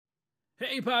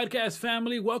Hey, podcast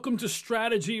family, welcome to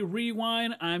Strategy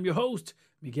Rewind. I'm your host,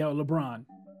 Miguel Lebron.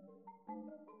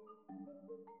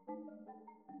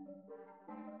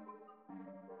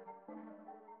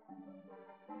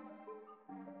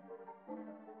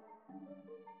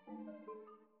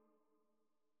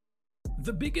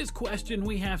 The biggest question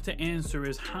we have to answer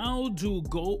is how do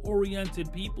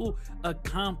goal-oriented people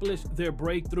accomplish their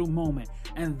breakthrough moment?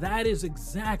 And that is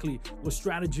exactly what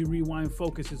Strategy Rewind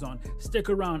focuses on.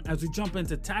 Stick around as we jump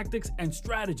into tactics and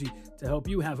strategy to help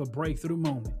you have a breakthrough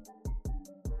moment.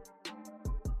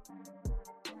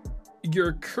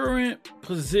 Your current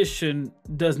position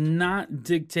does not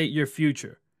dictate your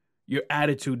future. Your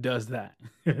attitude does that.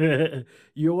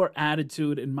 Your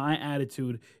attitude and my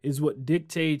attitude is what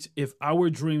dictates if our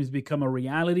dreams become a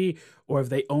reality or if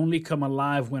they only come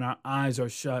alive when our eyes are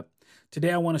shut.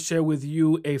 Today, I want to share with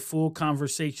you a full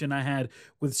conversation I had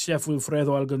with Chef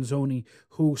Wilfredo Arganzoni,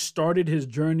 who started his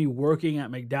journey working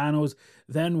at McDonald's,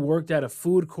 then worked at a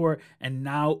food court, and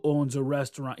now owns a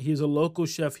restaurant. He's a local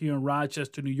chef here in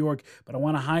Rochester, New York, but I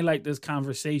want to highlight this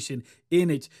conversation. In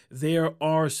it, there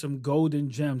are some golden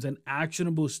gems and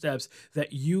actionable steps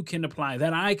that you can apply,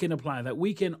 that I can apply, that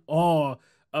we can all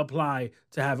apply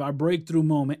to have our breakthrough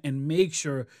moment and make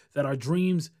sure that our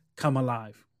dreams come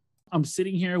alive. I'm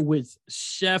sitting here with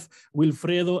Chef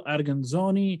Wilfredo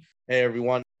Arganzoni. Hey,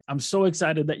 everyone. I'm so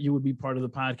excited that you would be part of the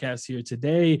podcast here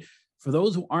today. For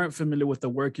those who aren't familiar with the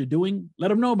work you're doing, let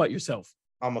them know about yourself.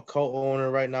 I'm a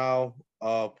co-owner right now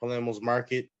of Palermo's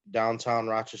Market, downtown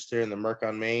Rochester in the Merc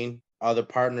on Main. Other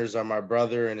partners are my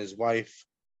brother and his wife,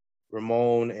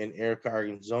 Ramon and Erica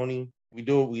Arganzoni. We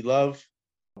do what we love.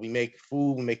 We make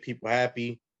food, we make people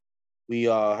happy. We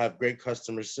have great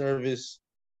customer service,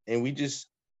 and we just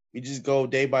go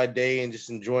day by day and just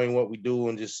enjoying what we do,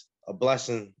 and just a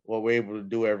blessing what we're able to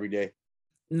do every day.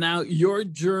 Now, your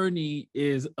journey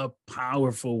is a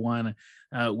powerful one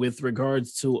with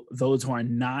regards to those who are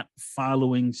not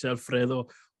following Chef Fredo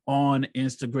on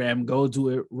Instagram. Go do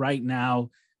it right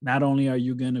now. Not only are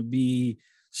you going to be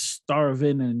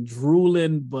starving and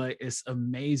drooling, but it's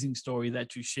amazing story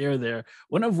that you share there.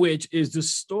 One of which is the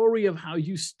story of how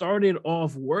you started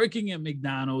off working at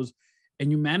McDonald's and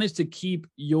you managed to keep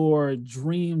your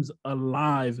dreams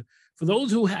alive. For those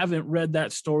who haven't read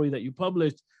that story that you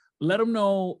published, let them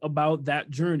know about that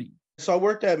journey. So I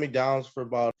worked at McDonald's for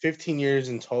about 15 years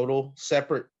in total,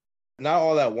 separate, not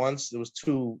all at once. There was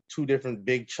two different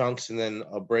big chunks and then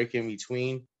a break in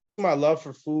between. My love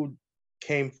for food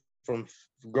came from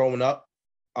growing up.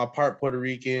 I'm part Puerto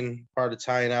Rican, part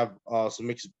Italian. I have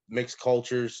some mixed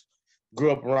cultures.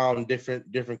 Grew up around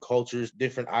different cultures,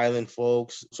 different island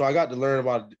folks. So I got to learn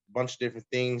about a bunch of different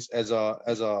things as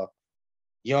a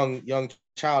young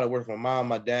child. I worked with my mom,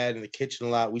 my dad in the kitchen a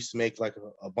lot. We used to make like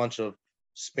a bunch of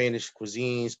Spanish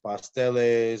cuisines,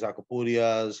 pasteles,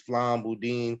 acapullas, flan,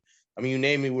 boudin. I mean, you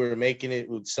name it, we were making it,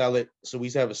 we would sell it. So we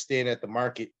used to have a stand at the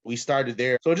market. We started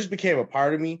there. So it just became a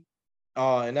part of me.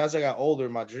 And as I got older,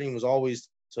 my dream was always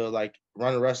to like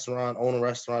run a restaurant, own a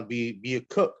restaurant, be a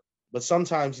cook. But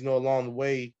sometimes, along the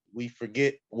way, we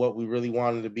forget what we really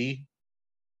wanted to be.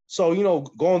 So,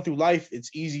 going through life, it's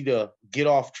easy to get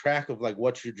off track of like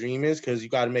what your dream is because you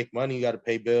got to make money, you got to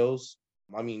pay bills.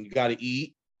 I mean, you got to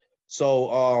eat.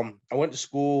 So I went to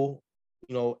school,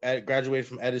 graduated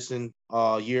from Edison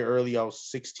a year early. I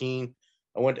was 16.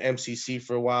 I went to MCC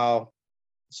for a while.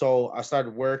 So I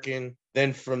started working.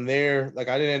 Then from there, like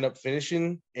I didn't end up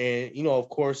finishing. And, of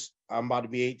course, I'm about to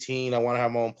be 18. I want to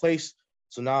have my own place.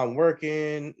 So now I'm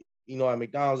working, at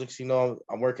McDonald's,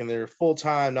 I'm working there full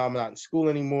time. Now I'm not in school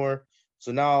anymore.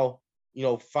 So now,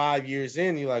 5 years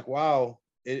in, you're like, wow,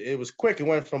 it was quick. It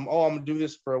went from, I'm gonna do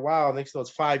this for a while. Next thing it's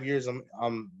 5 years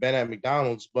I'm been at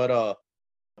McDonald's. But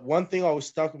one thing always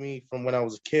stuck with me from when I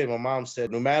was a kid, my mom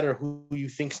said, no matter who you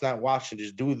think's not watching,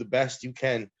 just do the best you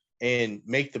can and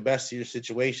make the best of your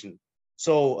situation.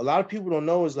 So a lot of people don't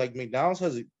know is like McDonald's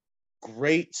has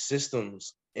great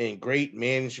systems and great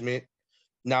management.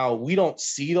 Now, we don't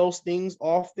see those things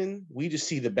often. We just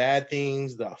see the bad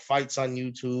things, the fights on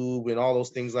YouTube and all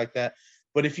those things like that.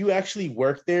 But if you actually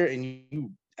work there and you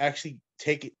actually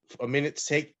take it a minute to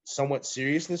take somewhat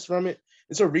seriousness from it,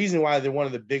 it's a reason why they're one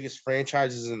of the biggest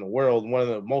franchises in the world, one of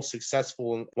the most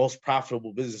successful and most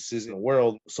profitable businesses in the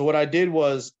world. So what I did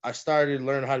was I started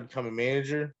learning how to become a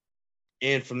manager.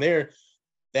 And from there,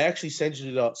 they actually send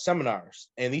you to seminars.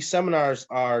 And these seminars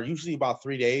are usually about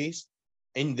 3 days.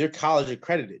 And they're college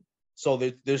accredited. So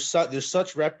they're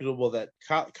such reputable that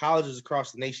colleges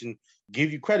across the nation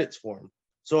give you credits for them.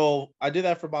 So I did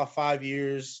that for about 5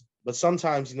 years. But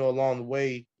sometimes, along the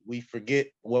way, we forget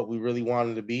what we really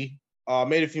wanted to be.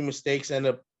 Made a few mistakes,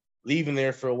 ended up leaving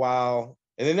there for a while.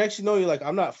 And then next you know, you're like,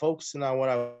 I'm not focusing on what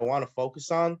I want to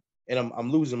focus on, and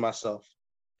I'm losing myself.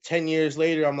 10 years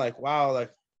later, I'm like, wow,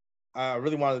 like I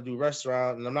really want to do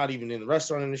restaurant, and I'm not even in the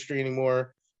restaurant industry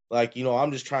anymore. Like,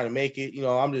 I'm just trying to make it.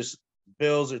 I'm just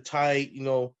bills are tight.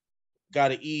 Got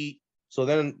to eat. So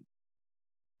then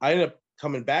I ended up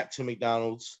coming back to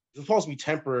McDonald's. It was supposed to be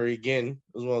temporary again,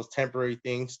 as well as temporary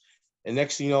things. And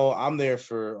next thing you know, I'm there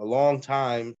for a long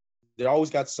time. They always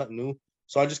got something new.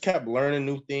 So I just kept learning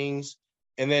new things.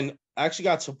 And then I actually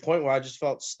got to a point where I just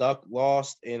felt stuck,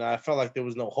 lost, and I felt like there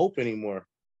was no hope anymore.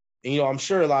 And I'm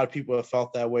sure a lot of people have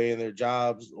felt that way in their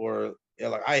jobs, or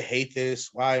like, I hate this.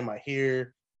 Why am I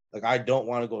here? Like, I don't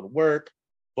want to go to work.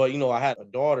 But I had a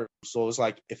daughter, so it's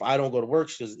like if I don't go to work,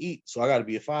 she doesn't eat. So I got to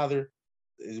be a father.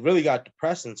 It really got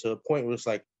depressing to a point where it's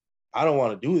like, I don't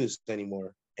want to do this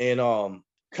anymore. And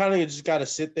kind of just got to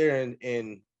sit there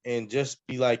and just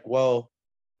be like, well,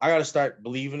 I got to start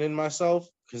believing in myself,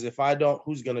 because if I don't,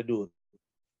 who's gonna do it?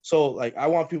 So like, I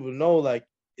want people to know, like,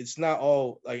 it's not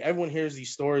all like everyone hears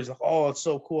these stories like, oh, it's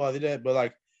so cool I did that, but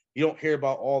like, you don't hear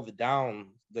about all the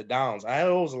downs. I had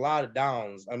always a lot of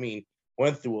downs. I mean,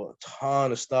 went through a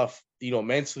ton of stuff,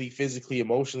 mentally, physically,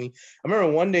 emotionally. I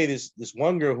remember one day this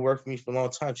one girl who worked for me for a long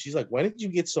time, she's like, when did you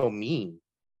get so mean?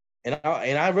 And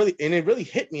I really, and it really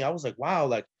hit me. I was like, wow,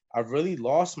 like I've really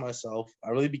lost myself. I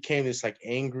really became this like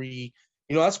angry,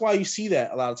 that's why you see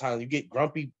that a lot of times. You get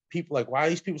grumpy people, like, why are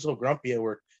these people so grumpy at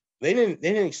work? They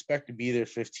didn't expect to be there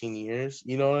 15 years,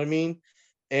 you know what I mean?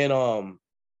 And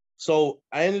so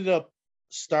I ended up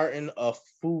starting a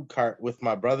food cart with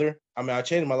my brother. I mean, I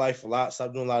changed my life a lot,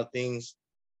 stopped doing a lot of things.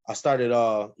 I started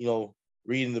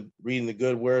reading the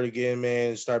good word again,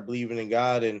 man, start believing in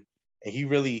God, and he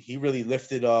really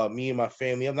lifted me and my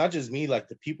family up. Not just me, like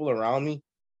the people around me.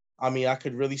 I mean, I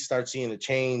could really start seeing a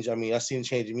change. I mean, I seen a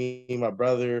change in me, my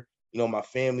brother, my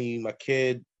family, my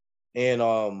kid. And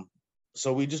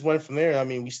so we just went from there. I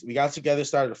mean, we got together,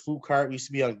 started a food cart. We used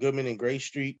to be on Goodman and Gray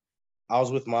Street. I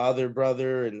was with my other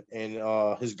brother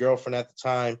and his girlfriend at the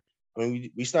time. I mean,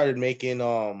 we started making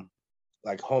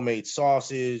like homemade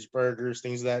sausage, burgers,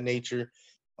 things of that nature.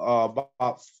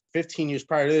 About 15 years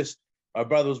prior to this, my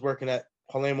brother was working at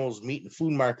Palermo's Meat and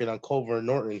Food Market on Culver and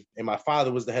Norton, and my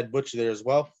father was the head butcher there as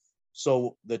well.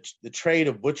 So the trade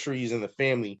of butcheries in the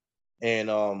family, and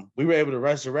we were able to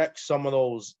resurrect some of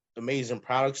those amazing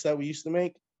products that we used to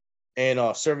make, and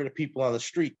serve it to people on the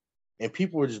street. And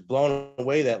people were just blown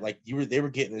away that like they were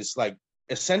getting this like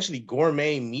essentially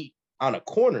gourmet meat on a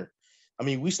corner. I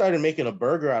mean, we started making a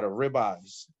burger out of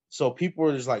ribeyes. So people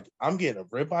were just like, I'm getting a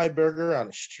ribeye burger on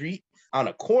the street on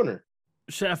a corner.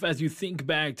 Chef, as you think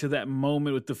back to that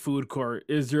moment with the food court,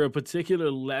 is there a particular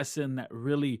lesson that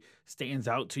really stands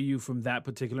out to you from that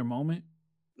particular moment?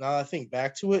 Now I think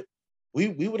back to it, we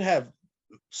would have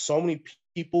so many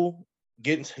people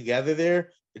getting together there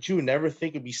that you would never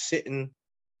think would be sitting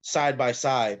side by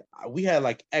side. We had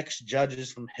like ex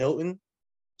judges from Hilton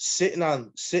sitting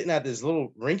at this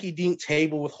little rinky dink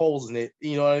table with holes in it.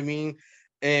 You know what I mean?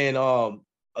 And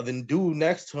the dude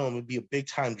next to him would be a big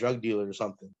time drug dealer or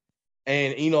something.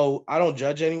 And I don't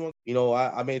judge anyone.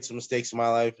 I made some mistakes in my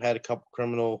life, had a couple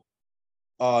criminal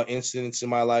incidents in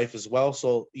my life as well.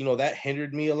 So that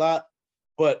hindered me a lot.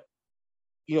 But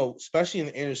especially in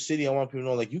the inner city, I want people to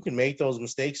know like you can make those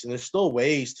mistakes, and there's still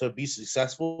ways to be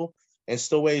successful and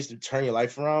still ways to turn your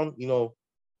life around.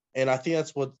 And I think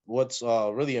that's what's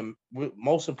really a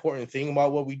most important thing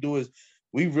about what we do is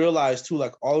we realize too,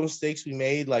 like all the mistakes we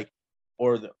made, like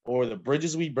or the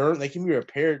bridges we burned, they can be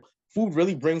repaired. Food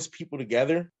really brings people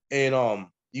together, and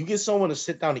you get someone to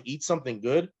sit down to eat something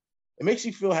good, it makes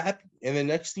you feel happy. And then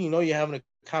next thing you know, you're having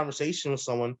a conversation with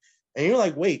someone, and you're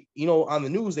like, wait, on the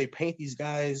news they paint these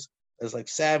guys as like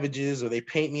savages, or they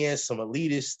paint me as some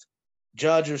elitist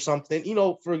judge or something,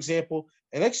 for example.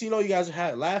 And next thing you know, you guys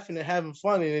are laughing and having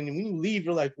fun. And then when you leave,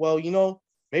 you're like, well,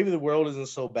 maybe the world isn't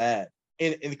so bad.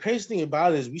 And the crazy thing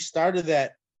about it is we started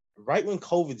that right when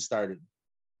COVID started.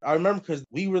 I remember because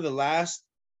we were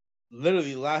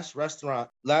literally last restaurant,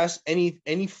 last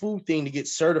any food thing to get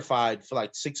certified for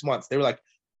like 6 months. They were like,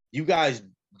 you guys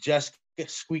just get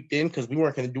squeaked in because we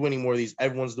weren't going to do any more of these.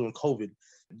 Everyone's doing COVID.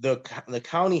 The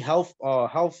county health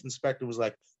inspector was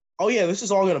like, oh yeah, this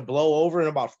is all going to blow over in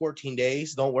about 14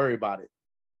 days. Don't worry about it.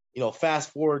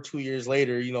 Fast forward 2 years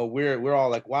later, we're all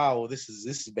like, wow, this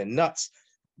has been nuts.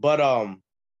 But there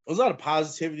was a lot of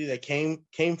positivity that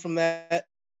came from that.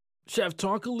 Chef,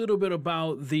 talk a little bit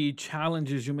about the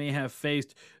challenges you may have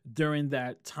faced during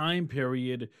that time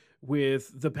period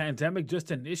with the pandemic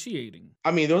just initiating.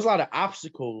 I mean, there was a lot of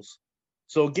obstacles.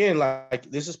 So again, like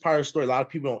this is part of the story a lot of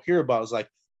people don't hear about. It's like,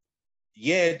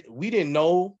 yeah, we didn't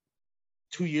know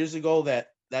 2 years ago that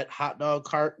hot dog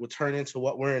cart would turn into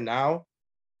what we're in now.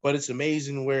 But it's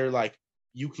amazing where like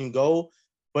you can go,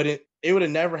 but it would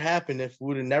have never happened if we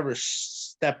would have never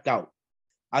stepped out.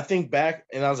 I think back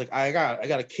and I was like, I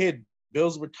got a kid.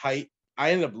 Bills were tight.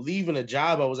 I ended up leaving a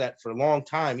job I was at for a long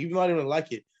time, even though I didn't really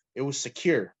like it. It was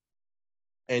secure,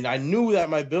 and I knew that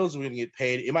my bills were going to get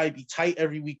paid. It might be tight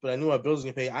every week, but I knew my bills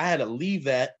were going to get paid. I had to leave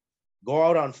that, go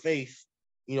out on faith,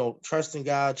 trusting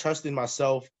God, trusting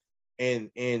myself,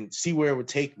 and see where it would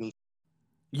take me.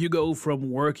 You go from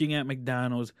working at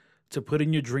McDonald's to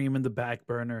putting your dream in the back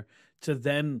burner to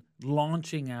then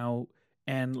launching out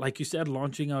and, like you said,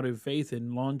 launching out in faith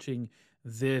and launching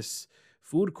this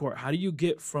food court. How do you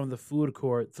get from the food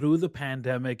court through the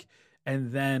pandemic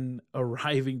and then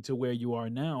arriving to where you are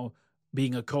now,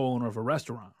 being a co-owner of a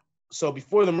restaurant? So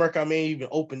before the Merc I Made even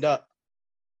opened up,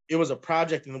 it was a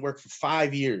project in the work for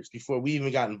 5 years before we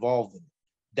even got involved in it.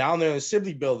 Down there in the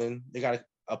Sibley building, they got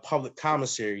a public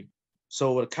commissary.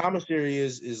 So what a commissary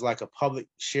is like a public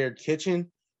shared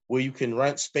kitchen where you can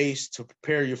rent space to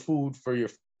prepare your food for your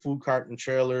food cart and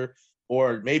trailer,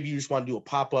 or maybe you just want to do a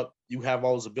pop-up. You have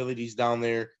all those abilities down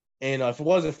there. And if it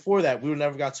wasn't for that, we would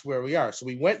never got to where we are. So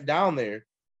we went down there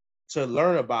to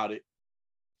learn about it.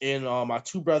 And my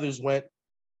two brothers went,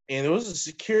 and there was a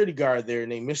security guard there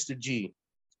named Mr. G.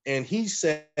 And he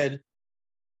said,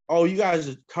 oh, you guys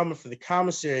are coming for the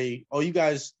commissary. Oh, you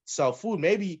guys sell food.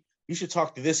 Maybe you should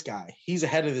talk to this guy. He's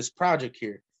ahead of this project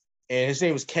here. And his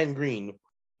name was Ken Green.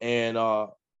 And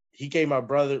he gave my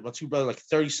two brothers, like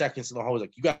 30 seconds in the hall. He was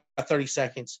like, you got 30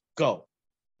 seconds, go.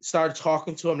 Started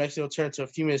talking to him. Next thing, it'll turn to a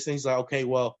few minutes. And he's like, okay,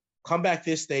 well, come back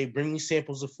this day, bring me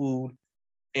samples of food.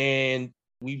 And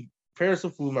we prepared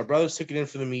some food. My brothers took it in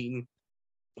for the meeting.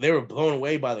 They were blown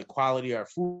away by the quality of our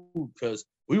food because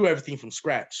we do everything from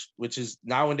scratch, which is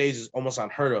nowadays is almost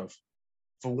unheard of.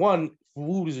 For one,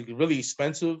 food is really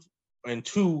expensive. And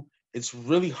two, it's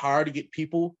really hard to get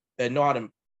people that know how to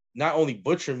not only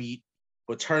butcher meat,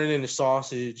 but turn it into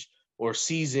sausage or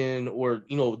season or,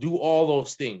 do all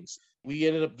those things. We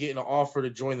ended up getting an offer to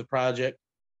join the project.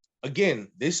 Again,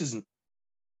 this isn't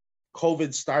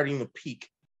COVID starting to peak.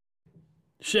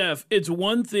 Chef, it's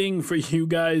one thing for you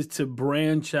guys to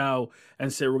branch out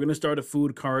and say, we're going to start a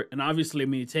food cart. And obviously,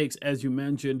 it takes, as you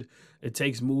mentioned, it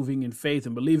takes moving in faith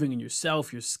and believing in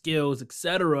yourself, your skills,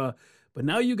 etc. But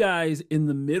now you guys, in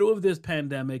the middle of this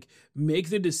pandemic, make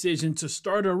the decision to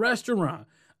start a restaurant.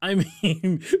 I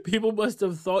mean, people must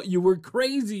have thought you were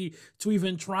crazy to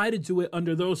even try to do it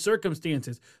under those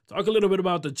circumstances. Talk a little bit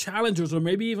about the challenges or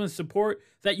maybe even support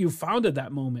that you found at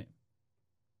that moment.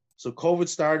 So COVID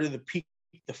started to peak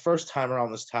the first time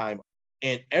around this time,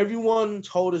 and everyone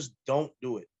told us don't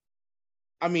do it.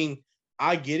 I mean,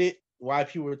 I get it why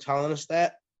people were telling us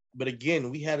that, but again,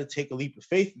 we had to take a leap of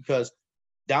faith because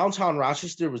downtown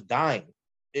Rochester was dying.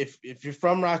 If you're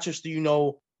from Rochester,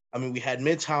 we had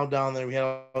Midtown down there. We had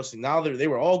all those things. Now they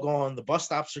were all gone. The bus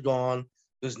stops are gone.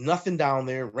 There's nothing down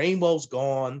there. Rainbow's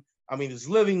gone. There's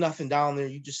literally nothing down there.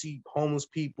 You just see homeless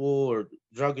people or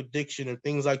drug addiction or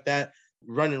things like that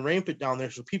running rampant down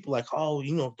there. So people like, oh,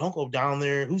 don't go down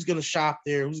there. Who's going to shop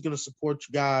there? Who's going to support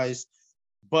you guys?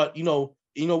 But, we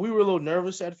were a little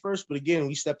nervous at first, but again,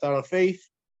 we stepped out on faith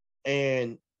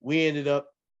and we ended up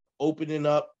opening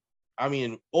up.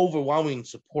 Overwhelming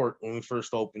support when we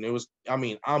first opened. It was,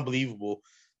 unbelievable.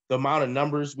 The amount of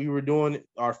numbers we were doing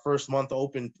our first month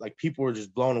open, like people were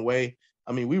just blown away.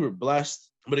 We were blessed.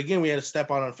 But again, we had to step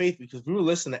out on faith because we were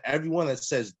listening to everyone that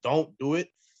says don't do it.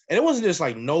 And it wasn't just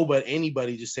like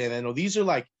anybody just saying that. No, these are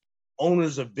like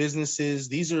owners of businesses.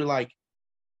 These are like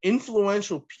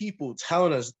influential people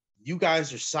telling us, you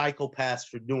guys are psychopaths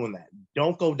for doing that.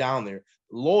 Don't go down there.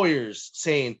 Lawyers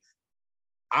saying,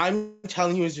 I'm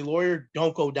telling you as your lawyer,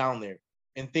 don't go down there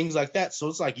and things like that. So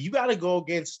it's like, you got to go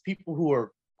against people who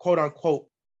are quote unquote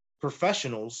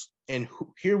professionals. And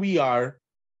here we are,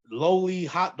 lowly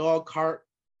hot dog cart,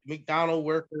 McDonald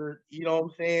worker, you know what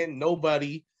I'm saying?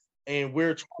 Nobody. And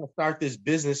we're trying to start this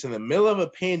business in the middle of a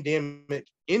pandemic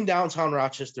in downtown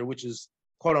Rochester, which is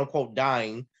quote unquote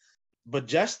dying. But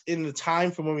just in the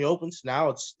time from when we opened to now,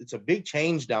 it's a big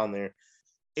change down there.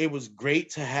 It was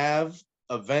great to have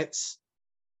events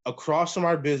across from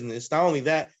our business. Not only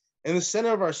that, in the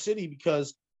center of our city,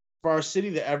 because for our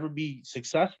city to ever be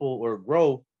successful or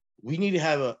grow, we need to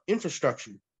have an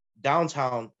infrastructure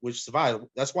downtown which survives.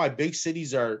 That's why big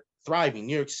cities are thriving.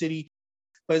 New York City,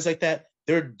 places like that.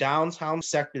 Their downtown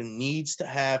sector needs to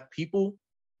have people,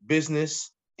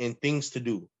 business, and things to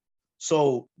do.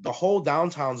 So the whole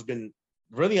downtown's been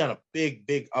really on a big,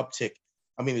 big uptick.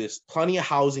 There's plenty of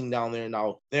housing down there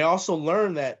now. They also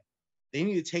learned that they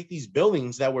need to take these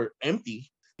buildings that were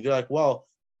empty. They're like, well,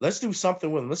 let's do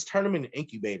something with them. Let's turn them into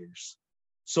incubators.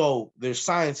 So there's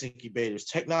science incubators,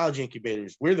 technology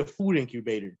incubators. We're the food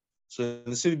incubator. So in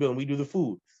the city building, we do the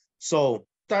food. So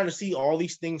starting to see all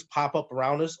these things pop up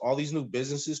around us, all these new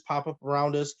businesses pop up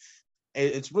around us.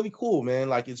 It's really cool, man.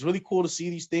 Like, it's really cool to see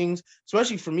these things,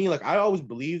 especially for me. Like, I always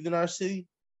believed in our city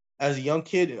as a young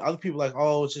kid, and other people like,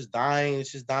 oh, it's just dying,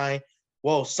 it's just dying.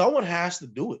 Well, someone has to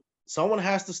do it. Someone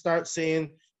has to start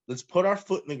saying, let's put our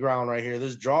foot in the ground right here.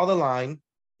 Let's draw the line,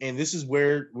 and this is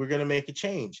where we're gonna make a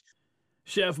change.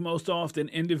 Chef, most often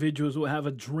individuals will have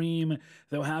a dream,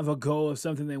 they'll have a goal of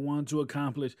something they want to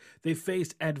accomplish. They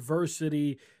face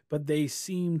adversity, but they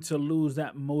seem to lose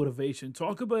that motivation.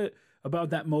 Talk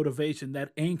about that motivation, that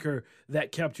anchor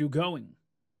that kept you going.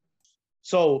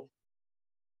 So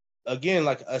again,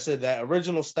 like I said, that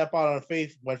original step out on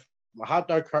faith went from a hot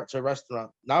dog cart to a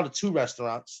restaurant, now to two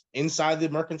restaurants inside the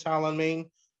Mercantile on Main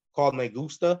called Me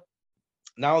Gusta.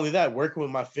 Not only that, working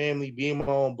with my family, being my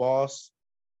own boss,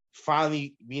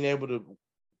 finally being able to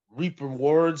reap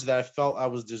rewards that I felt I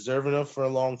was deserving of for a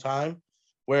long time.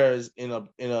 Whereas in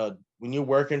a when you're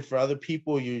working for other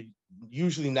people, you're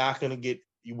usually not going to get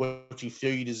what you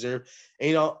feel you deserve.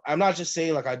 And I'm not just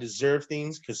saying like I deserve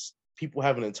things because people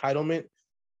have an entitlement.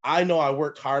 I know I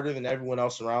worked harder than everyone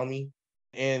else around me.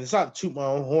 And it's not to toot my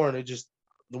own horn. It just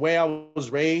the way I was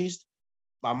raised.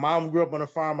 My mom grew up on a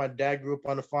farm. My dad grew up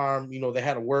on a farm. They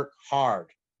had to work hard.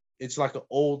 It's like an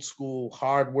old school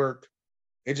hard work.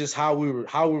 It's just how we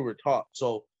were taught.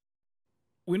 So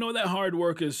We know that hard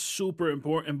work is super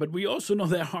important, but we also know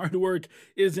that hard work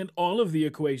isn't all of the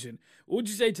equation. What would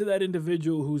you say to that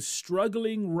individual who's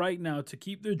struggling right now to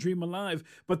keep their dream alive,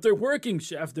 but they're working,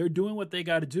 chef? They're doing what they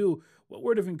got to do. What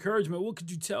word of encouragement, what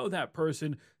could you tell that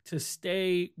person to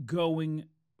stay going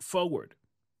forward?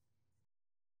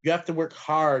 you have to work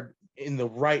hard in the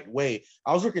right way.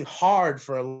 I was working hard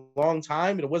for a long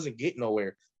time, but it wasn't getting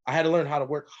nowhere. I had to learn how to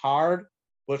work hard,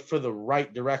 but for the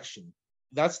right direction.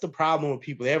 That's the problem with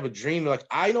people. They have a dream. They're like,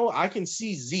 I know I can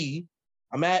see Z.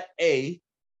 I'm at A.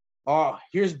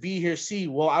 Here's B, here's C.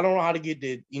 Well, I don't know how to get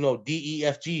to, D, E,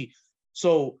 F, G.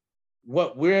 So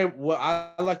what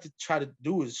I like to try to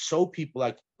do is show people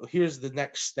like, here's the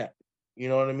next step. You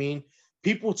know what I mean?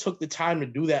 People took the time to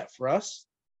do that for us.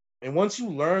 And once you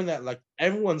learn that, like,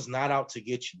 everyone's not out to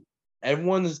get you,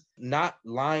 everyone's not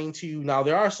lying to you. Now,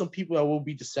 there are some people that will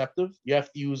be deceptive. You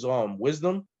have to use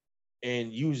wisdom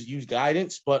and use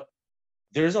guidance, but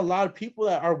there's a lot of people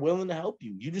that are willing to help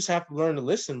you. You just have to learn to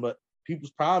listen. But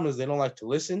people's problem is they don't like to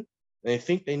listen. And they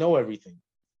think they know everything.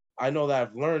 I know that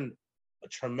I've learned a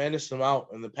tremendous amount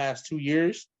in the past 2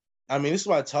 years. I mean, this is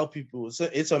what I tell people.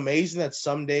 It's amazing that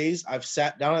some days I've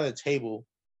sat down at a table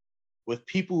with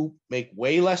people who make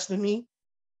way less than me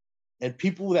and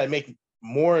people that make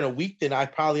more in a week than I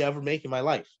probably ever make in my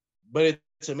life. But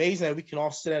it's amazing that we can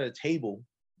all sit at a table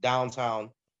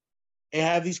downtown and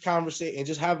have these conversations and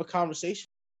just have a conversation.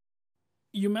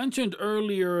 You mentioned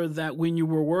earlier that when you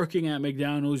were working at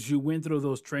McDonald's, you went through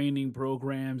those training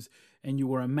programs and you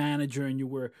were a manager and you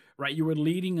were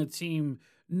leading a team.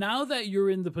 Now that you're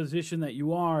in the position that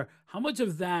you are, how much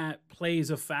of that plays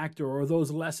a factor, or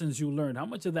those lessons you learned, how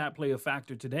much of that play a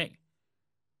factor today?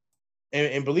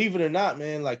 And believe it or not,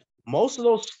 man, like most of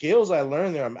those skills I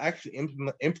learned there, I'm actually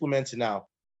implementing now.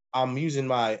 I'm using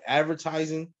my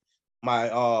advertising, my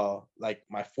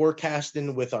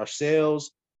forecasting with our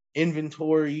sales,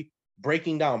 inventory,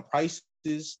 breaking down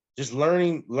prices, just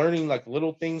learning like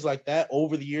little things like that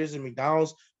over the years at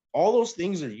McDonald's. All those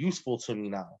things are useful to me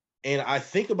now. And I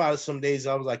think about it some days,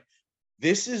 I was like,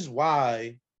 this is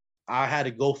why I had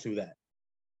to go through that.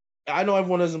 I know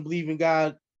everyone doesn't believe in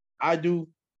God. I do.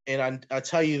 And I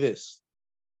tell you this,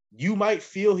 you might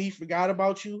feel he forgot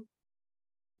about you.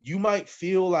 You might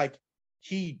feel like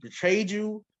he betrayed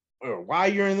you or why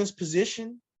you're in this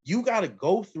position. You got to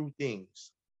go through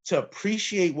things to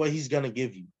appreciate what he's going to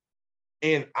give you.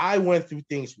 And I went through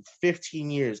things for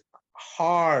 15 years,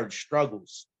 hard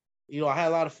struggles. I had a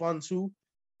lot of fun too,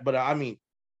 but I mean,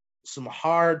 some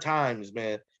hard times,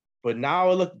 man. But now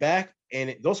I look back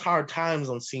and those hard times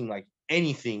don't seem like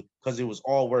anything because it was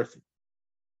all worth it.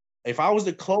 If I was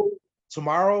to close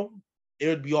tomorrow, it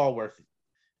would be all worth it.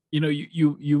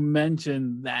 You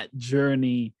mentioned that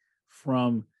journey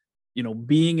from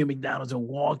being at McDonald's and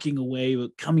walking away,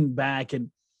 but coming back,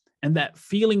 and that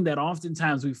feeling that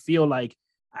oftentimes we feel like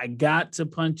I got to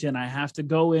punch in, I have to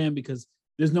go in because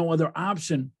there's no other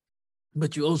option.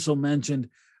 But you also mentioned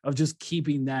of just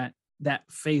keeping that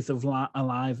faith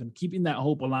alive and keeping that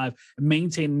hope alive and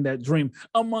maintaining that dream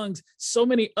amongst so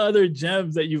many other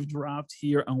gems that you've dropped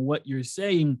here on what you're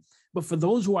saying. But for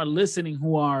those who are listening,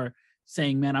 who are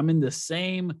saying, man, I'm in the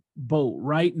same boat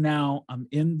right now. I'm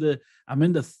in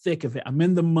the thick of it. I'm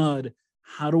in the mud.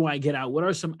 How do I get out? What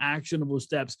are some actionable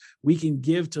steps we can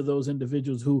give to those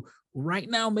individuals who right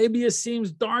now maybe it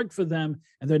seems dark for them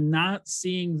and they're not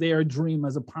seeing their dream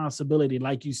as a possibility?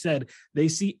 Like you said, they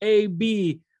see A,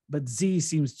 B, but Z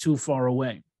seems too far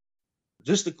away.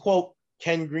 Just to quote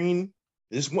Ken Green,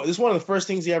 this is one of the first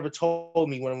things he ever told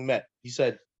me when we met. He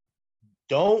said,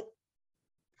 "Don't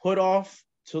put off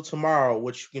till tomorrow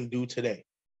what you can do today."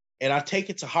 And I take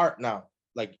it to heart now,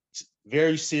 like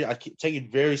very serious. I take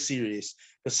it very serious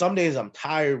because some days I'm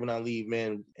tired when I leave,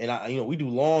 man. And we do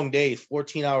long days,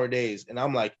 14-hour days, and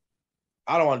I'm like,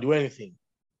 I don't want to do anything.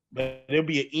 But there'll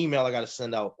be an email I got to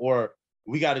send out, or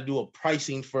we got to do a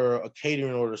pricing for a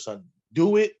catering order or something.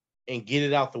 Do it and get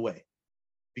it out the way.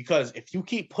 Because if you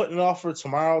keep putting it off for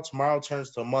tomorrow, tomorrow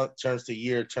turns to a month, turns to a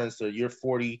year, turns to year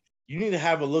 40. You need to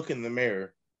have a look in the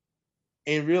mirror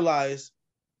and realize,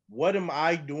 what am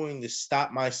I doing to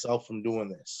stop myself from doing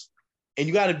this? And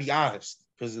you got to be honest,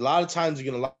 because a lot of times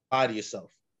you're going to lie to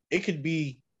yourself. It could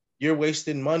be you're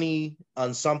wasting money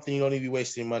on something you don't need to be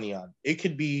wasting money on. It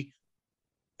could be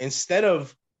instead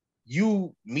of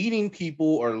you meeting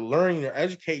people or learning or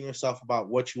educating yourself about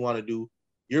what you want to do,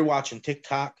 you're watching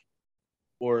TikTok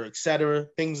or etc.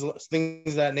 things of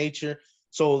that nature.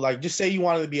 So like, just say you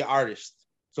wanted to be an artist.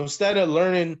 So instead of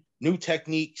learning new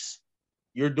techniques,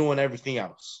 you're doing everything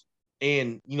else.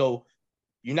 And,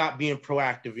 you're not being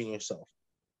proactive in yourself.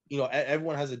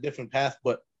 Everyone has a different path,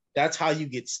 but that's how you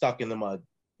get stuck in the mud.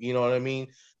 You know what I mean?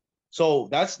 So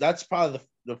that's probably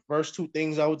the first two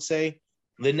things I would say.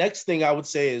 The next thing I would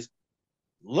say is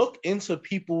look into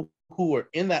people who are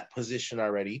in that position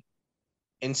already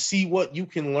and see what you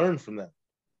can learn from them.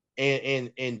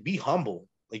 And be humble.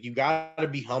 Like, you gotta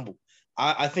be humble.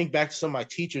 I think back to some of my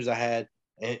teachers I had,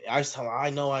 and I was telling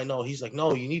him, I know. He's like,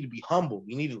 no, you need to be humble.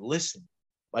 You need to listen.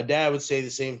 My dad would say the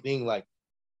same thing, like,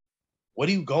 what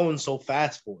are you going so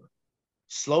fast for?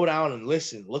 Slow down and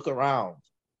listen, look around.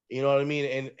 You know what I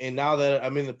mean? And now that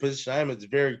I'm in the position I am, it's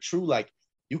very true. Like,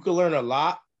 you can learn a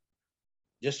lot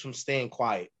just from staying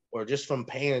quiet or just from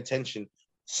paying attention.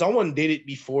 Someone did it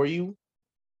before you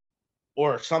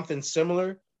or something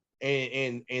similar,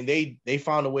 and they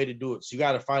found a way to do it. So you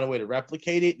got to find a way to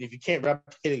replicate it. And if you can't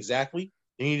replicate it exactly,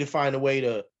 you need to find a way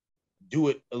to do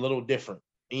it a little different.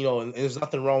 And there's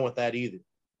nothing wrong with that either.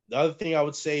 The other thing I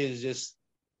would say is just,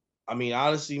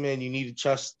 honestly, man, you need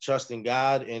to trust in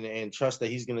God and trust that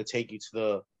He's going to take you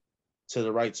to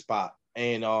the right spot.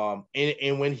 And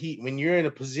when you're in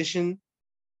a position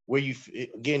where you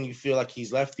feel like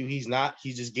He's left you, He's not.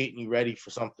 He's just getting you ready for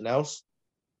something else.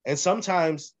 And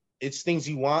sometimes it's things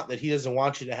you want that He doesn't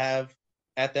want you to have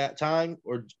at that time,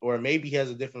 or maybe He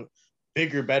has a different,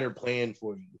 bigger, better plan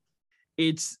for you.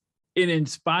 It's an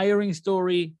inspiring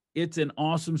story. It's an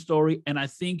awesome story. And I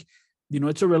think,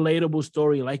 it's a relatable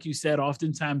story. Like you said,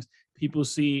 oftentimes people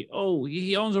see, oh,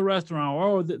 he owns a restaurant,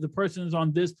 or the person is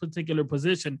on this particular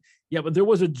position. Yeah, but there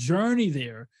was a journey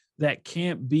there that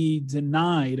can't be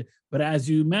denied. But as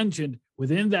you mentioned,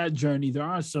 within that journey, there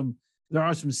are some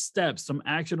steps, some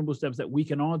actionable steps that we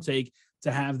can all take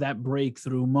to have that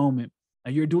breakthrough moment.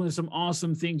 And you're doing some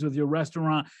awesome things with your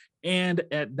restaurant and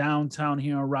at downtown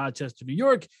here in Rochester, New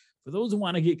York. For those who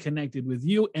want to get connected with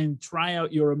you and try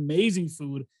out your amazing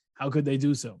food, how could they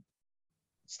do so?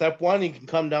 Step one, you can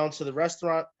come down to the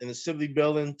restaurant in the Sibley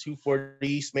Building, 240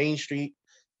 East Main Street,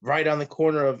 right on the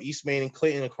corner of East Main and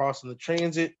Clayton, across from the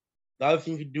transit. The other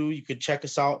thing you could do, you could check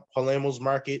us out, Palermo's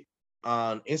Market,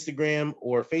 on Instagram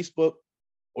or Facebook,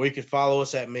 or you could follow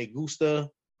us at Me Gusta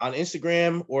on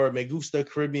Instagram or Me Gusta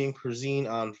Caribbean Cuisine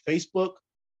on Facebook.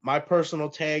 My personal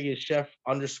tag is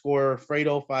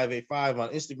chef_Fredo585 on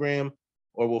Instagram,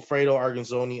 or Wilfredo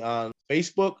Arganzoni on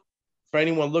Facebook. For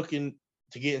anyone looking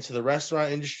to get into the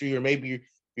restaurant industry, or maybe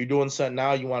you're doing something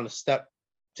now, you want to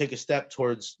take a step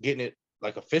towards getting it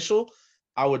like official,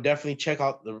 I would definitely check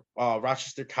out the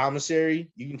Rochester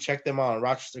Commissary. You can check them out on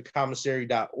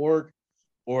rochestercommissary.org,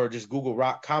 or just Google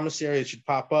Rock Commissary. It should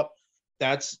pop up.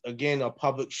 That's, again, a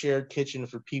public shared kitchen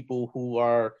for people who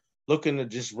are looking to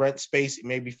just rent space,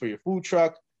 maybe for your food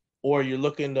truck, or you're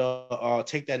looking to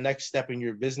take that next step in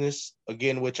your business,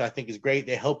 again, which I think is great.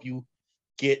 They help you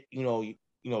get,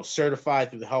 certified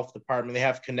through the health department. They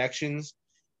have connections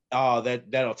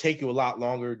that'll take you a lot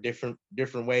longer,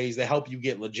 different ways. They help you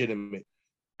get legitimate.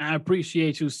 I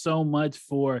appreciate you so much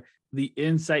for the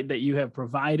insight that you have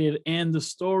provided and the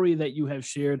story that you have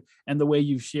shared and the way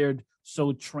you've shared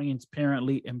so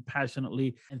transparently and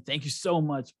passionately. And thank you so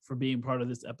much for being part of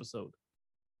this episode.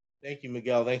 Thank you,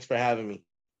 Miguel. Thanks for having me.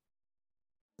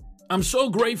 I'm so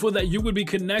grateful that you would be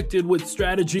connected with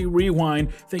Strategy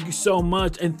Rewind. Thank you so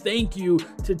much. And thank you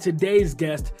to today's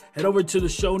guest. Head over to the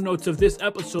show notes of this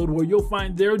episode where you'll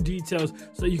find their details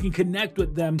so you can connect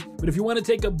with them. But if you want to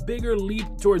take a bigger leap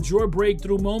towards your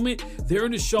breakthrough moment, there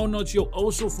in the show notes, you'll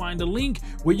also find a link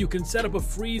where you can set up a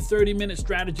free 30-minute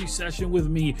strategy session with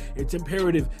me. It's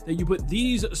imperative that you put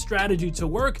these strategies to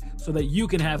work so that you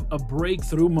can have a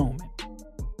breakthrough moment.